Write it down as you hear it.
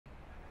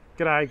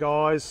G'day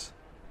guys,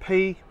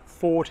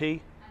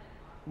 P40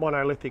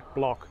 monolithic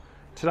block.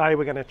 Today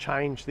we're going to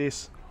change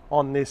this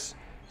on this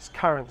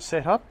current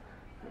setup.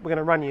 We're going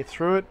to run you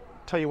through it,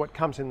 tell you what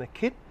comes in the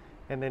kit,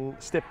 and then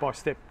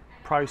step-by-step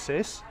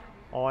process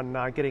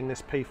on getting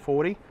this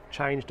P40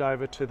 changed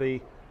over to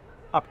the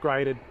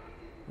upgraded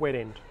wet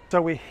end.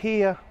 So we're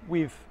here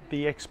with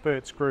the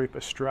Experts Group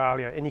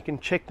Australia, and you can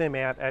check them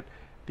out at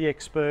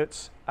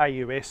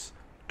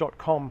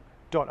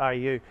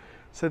theexpertsaus.com.au.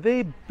 So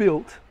they're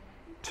built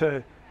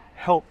to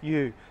help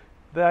you.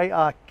 They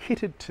are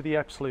kitted to the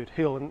absolute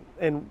hill,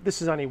 and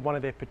this is only one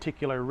of their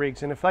particular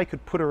rigs, and if they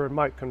could put a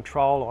remote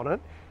control on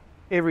it,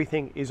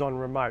 everything is on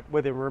remote,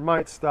 whether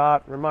remote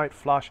start, remote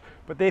flush,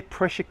 but their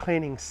pressure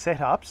cleaning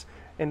setups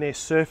and their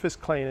surface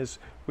cleaners,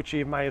 which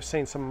you may have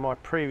seen some of my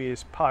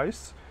previous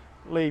posts,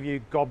 leave you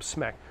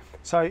gobsmacked.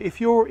 So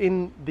if you're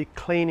in the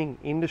cleaning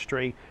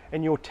industry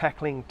and you're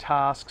tackling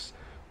tasks,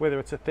 whether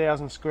it's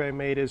 1,000 square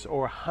meters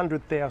or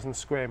 100,000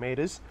 square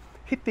meters,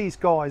 hit these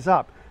guys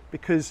up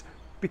because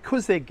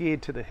they're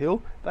geared to the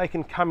hill, they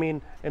can come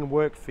in and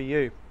work for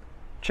you.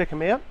 Check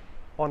them out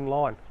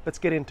online. Let's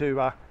get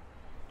into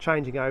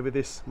changing over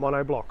this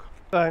mono block.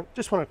 So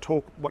just want to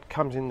talk what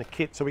comes in the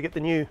kit. So we get the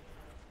new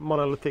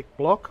monolithic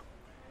block,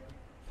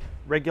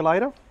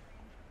 regulator,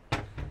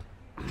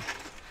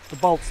 the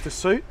bolts to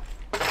suit,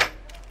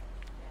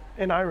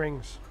 and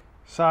O-rings.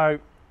 So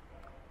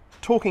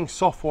talking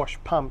Softwash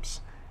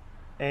pumps,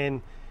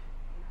 and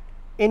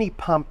any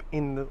pump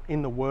in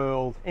the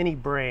world, any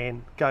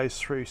brand, goes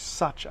through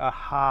such a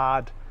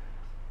hard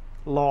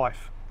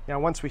life. You know,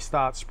 once we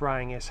start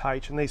spraying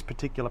SH, and these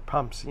particular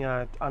pumps, you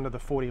know, under the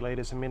 40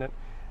 litres a minute,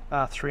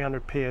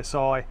 300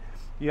 psi,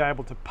 you're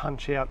able to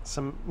punch out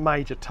some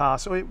major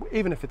tasks, or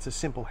even if it's a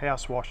simple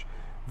house wash,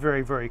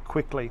 very, very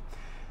quickly.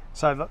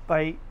 So that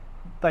they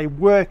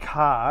work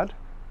hard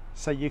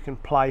so you can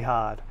play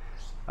hard.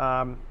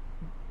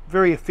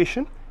 Very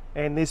efficient.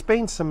 And there's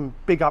been some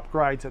big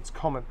upgrades that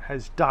Comet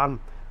has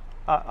done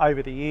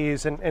over the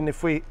years, and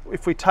if we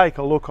take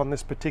a look on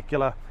this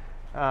particular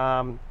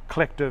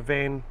collector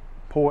van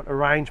port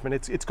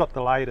arrangement, it's got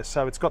the latest.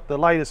 So it's got the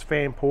latest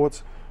fan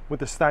ports with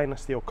the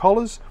stainless steel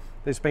collars.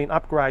 There's been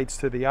upgrades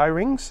to the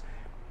O-rings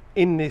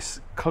in this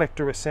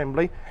collector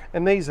assembly,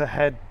 and these have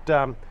had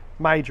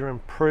major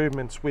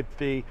improvements with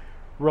the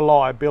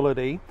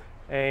reliability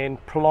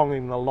and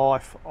prolonging the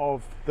life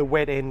of the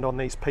wet end on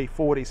these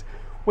P40s.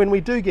 When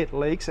we do get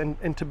leaks,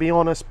 and to be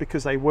honest,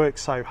 because they work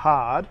so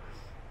hard,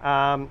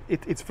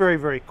 it's very,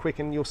 very quick,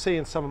 and you'll see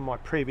in some of my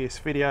previous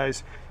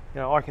videos,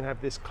 you know, I can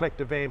have this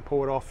collector van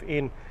port off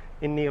in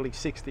nearly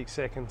 60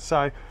 seconds.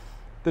 So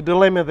the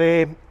dilemma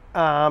there,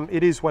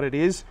 it is what it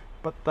is,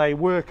 but they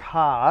work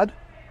hard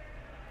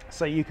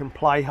so you can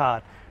play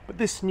hard. But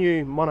this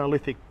new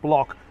monolithic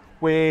block,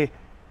 we're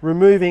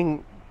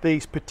removing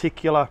these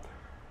particular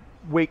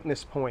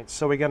weakness points.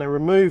 So we're going to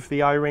remove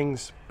the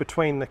O-rings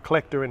between the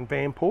collector and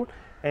van port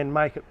and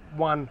make it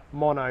one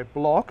mono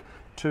block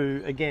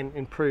to again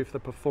improve the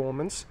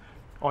performance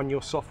on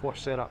your Softwash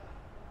setup.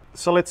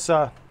 So let's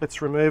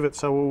remove it.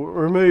 So we'll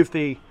remove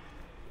the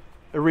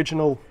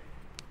original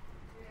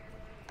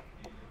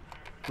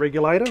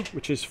regulator,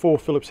 which is 4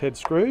 Phillips head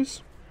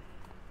screws.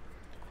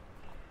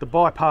 The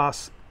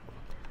bypass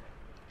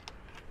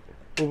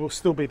will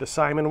still be the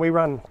same, and we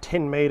run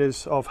 10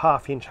 meters of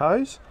 1/2 inch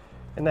hose,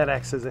 and that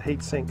acts as a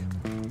heat sink.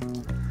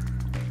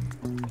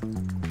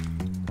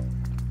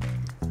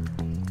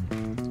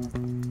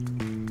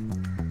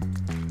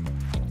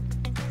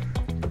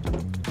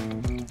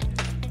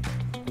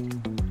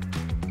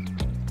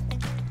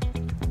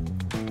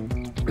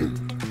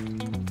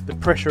 The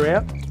pressure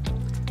out.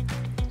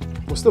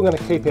 We're still going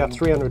to keep our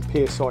 300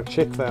 psi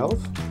check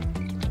valve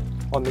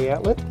on the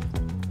outlet.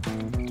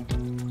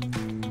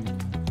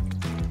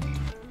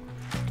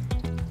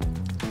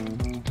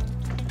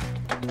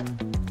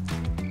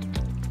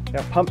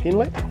 Our pump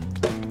inlet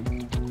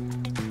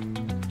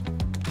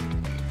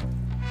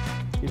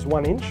is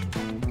 1 inch.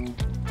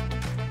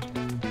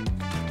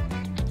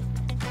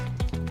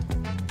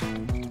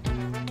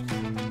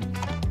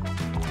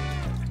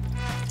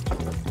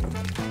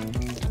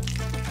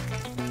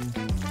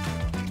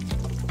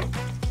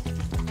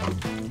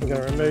 We're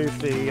going to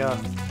remove the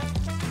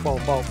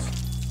 12 bolts.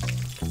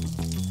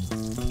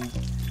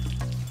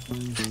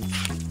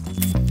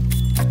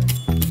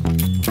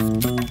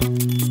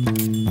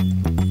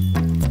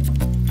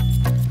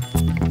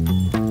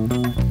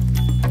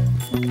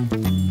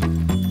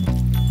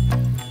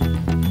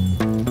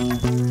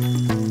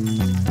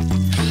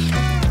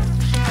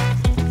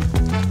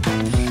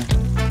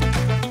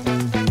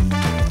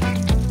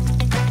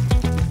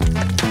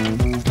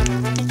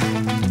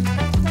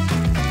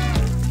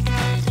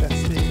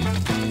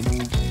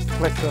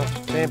 Collector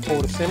fan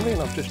port assembly,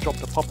 and I've just dropped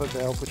the popper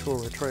valve which we'll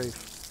retrieve.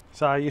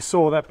 So you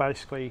saw that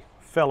basically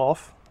fell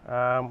off.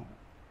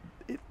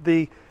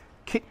 The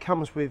kit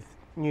comes with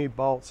new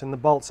bolts, and the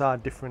bolts are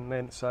different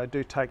then, so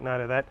do take note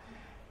of that.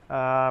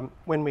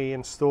 When we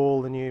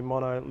install the new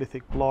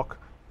monolithic block,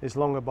 there's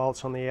longer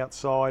bolts on the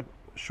outside,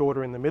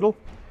 shorter in the middle.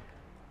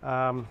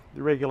 the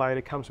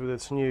regulator comes with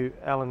its new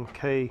Allen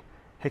key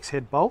hex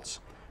head bolts,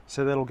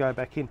 so that'll go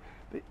back in.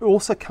 It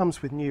also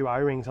comes with new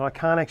O-rings, and I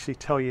can't actually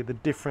tell you the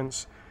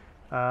difference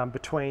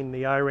between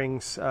the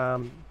O-rings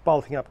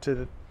bolting up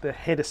to the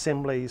head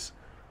assemblies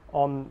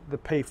on the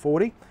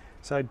P40.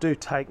 So do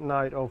take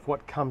note of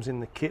what comes in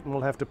the kit, and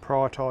we'll have to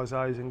prioritise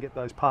those and get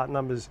those part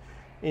numbers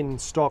in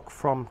stock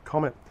from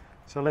Comet.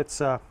 So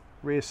let's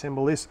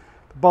reassemble this.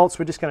 The bolts,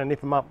 we're just going to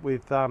nip them up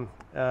with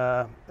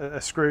a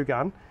screw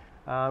gun.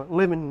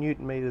 11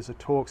 Newton meters of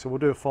torque, so we'll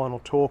do a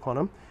final torque on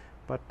them,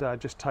 but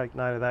just take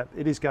note of that.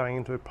 It is going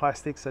into a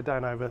plastic, so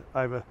don't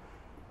over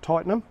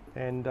tighten them,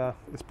 and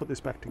let's put this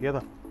back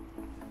together.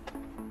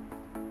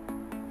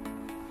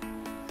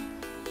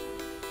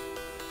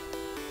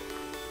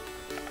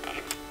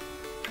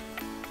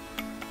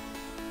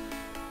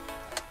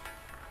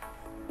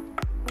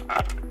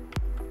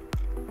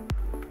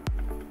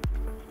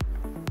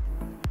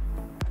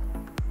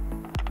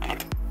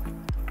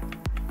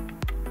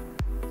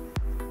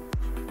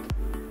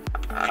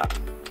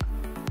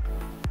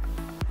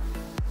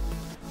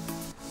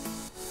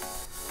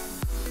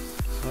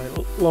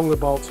 So longer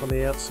bolts on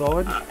the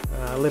outside,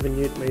 11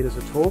 Newton meters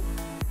of torque,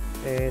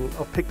 and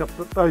I've picked up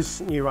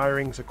those new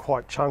O-rings are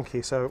quite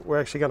chunky, so we're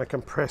actually going to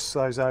compress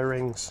those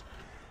O-rings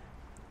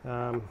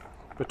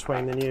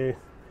between the new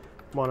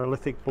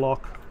monolithic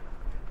block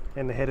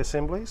and the head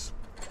assemblies.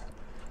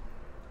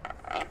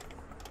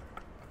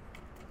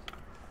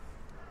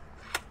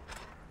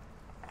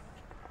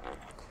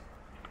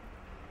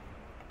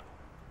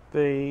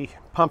 The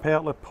pump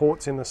outlet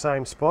port's in the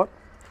same spot.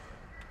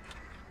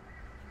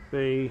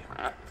 The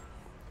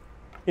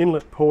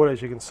inlet port,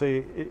 as you can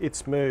see,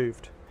 it's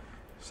moved,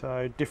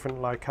 so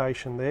different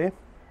location there.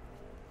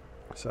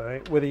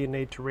 So whether you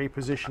need to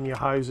reposition your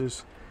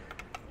hoses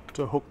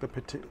to hook the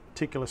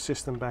particular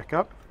system back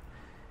up,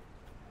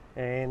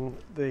 and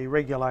the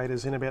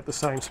regulator's in about the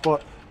same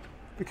spot.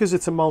 Because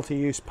it's a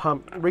multi-use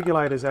pump, the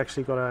regulator's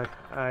actually got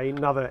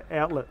another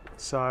outlet,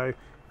 so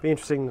it'd be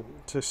interesting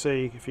to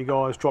see if you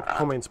guys drop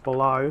comments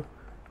below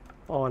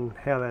on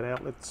how that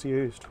outlet's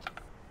used.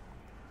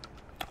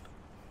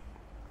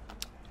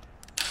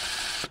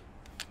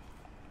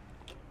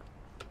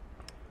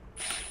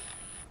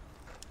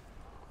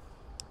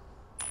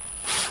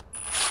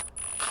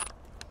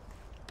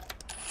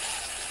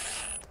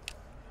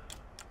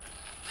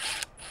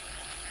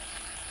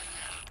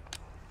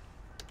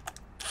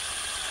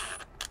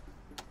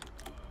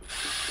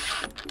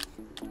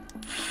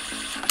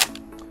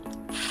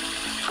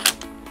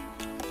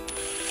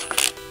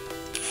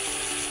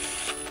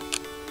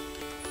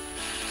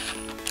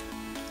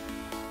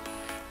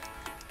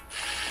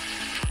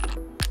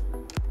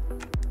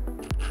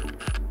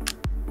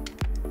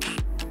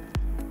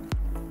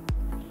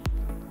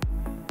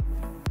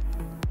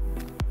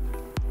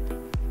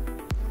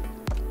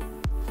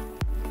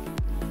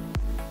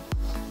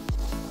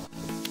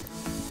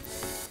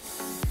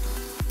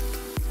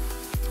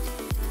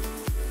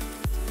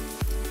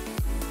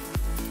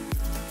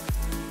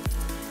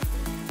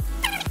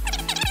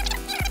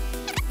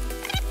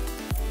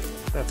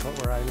 That's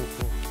what we're aiming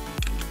for.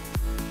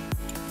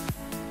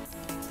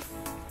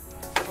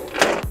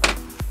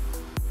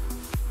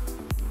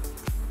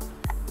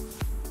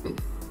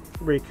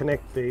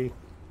 Reconnect the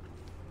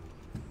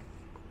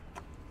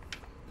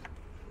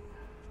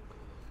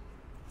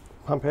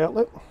pump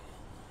outlet,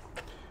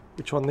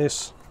 which on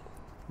this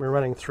we're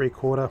running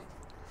 3/4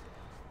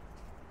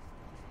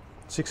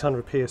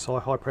 600 psi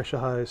high pressure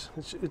hose.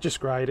 It's just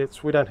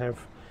great. We don't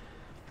have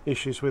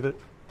issues with it.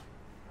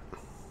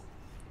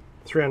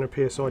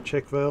 300 psi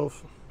check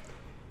valve,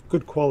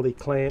 good quality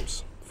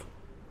clamps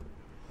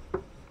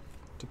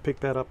to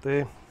pick that up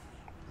there.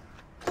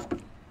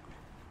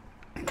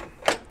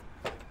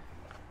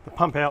 The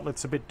pump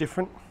outlet's a bit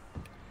different,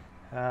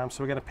 so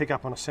we're going to pick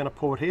up on a center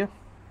port here.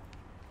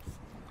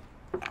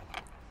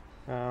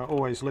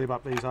 Always lube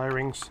up these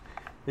O-rings.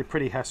 They're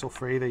pretty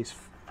hassle-free, these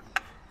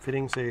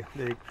fittings. They're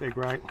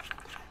great.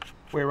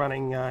 We're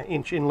running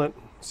inch inlet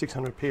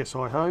 600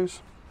 psi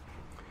hose.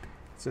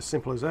 It's as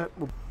simple as that.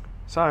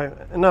 So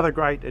another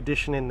great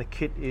addition in the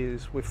kit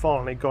is we've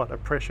finally got a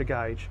pressure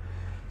gauge.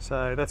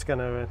 So that's going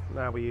to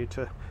enable you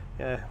to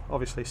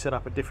obviously set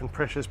up at different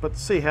pressures, but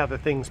see how the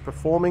thing's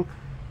performing.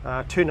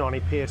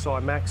 290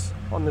 psi max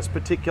on this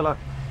particular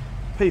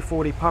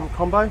P40 pump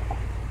combo.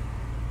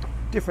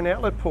 Different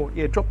outlet port.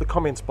 Yeah, drop the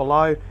comments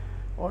below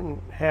on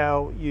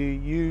how you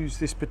use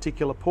this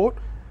particular port,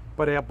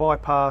 but our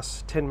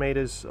bypass 10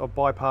 meters of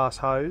bypass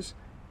hose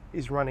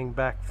is running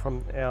back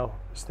from our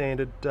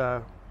standard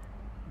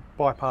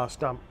bypass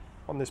dump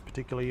on this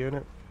particular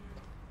unit.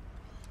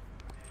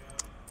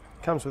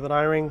 Comes with an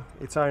O-ring,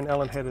 its own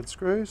Allen headed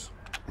screws.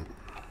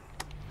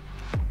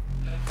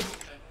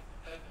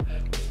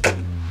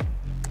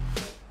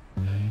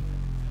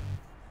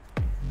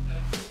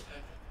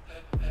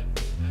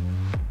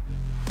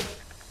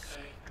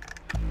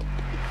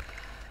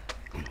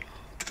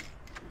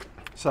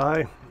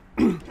 So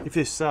if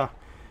this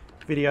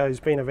video has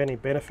been of any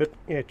benefit,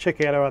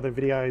 check out our other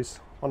videos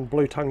on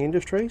Blue Tongue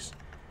Industries.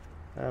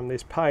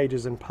 There's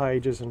pages and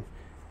pages and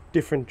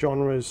different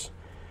genres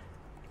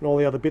and all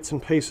the other bits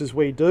and pieces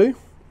we do.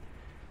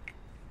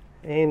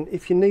 And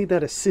if you need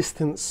that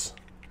assistance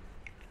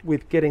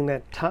with getting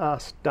that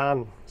task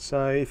done,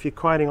 so if you're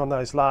quoting on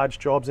those large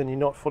jobs and you're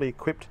not fully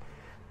equipped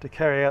to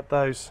carry out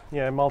those, you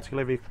know,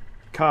 multi-levy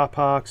car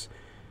parks,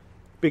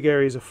 big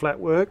areas of flat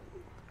work,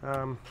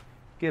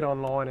 get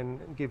online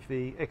and give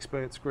the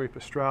Experts Group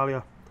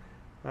Australia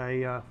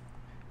a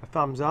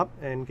thumbs up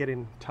and get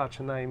in touch,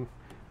 and they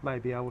may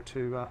be able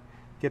to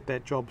get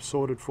that job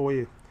sorted for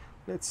you.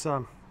 Let's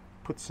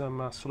put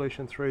some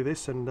solution through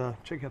this and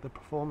check out the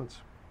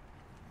performance.